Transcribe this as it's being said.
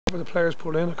effort the players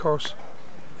put in, of course.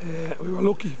 We were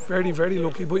lucky, very, very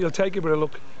lucky, but you'll take it with a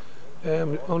luck.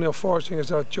 Only unfortunate thing is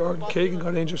that Gortakeegan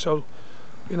got injured, so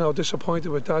you know, disappointed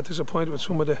with that, disappointed with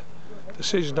some of the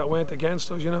decisions that went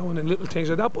against us, you know, and then little things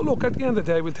like that. But look, at the end of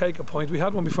the day, we'll take a point. We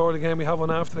had one before the game, we have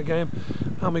one after the game,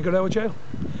 and we got out of jail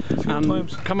a few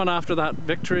times. Coming after that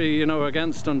victory, you know,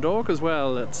 against Dundalk as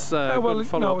well, it's good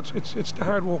follow-up. No, it's the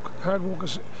hard work. Hard work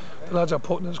is the lads are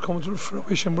putting is coming to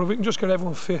fruition. But if we can just get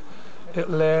everyone fit,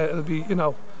 it'll be, you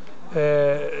know,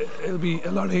 it'll be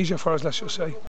a lot easier for us, let's just say.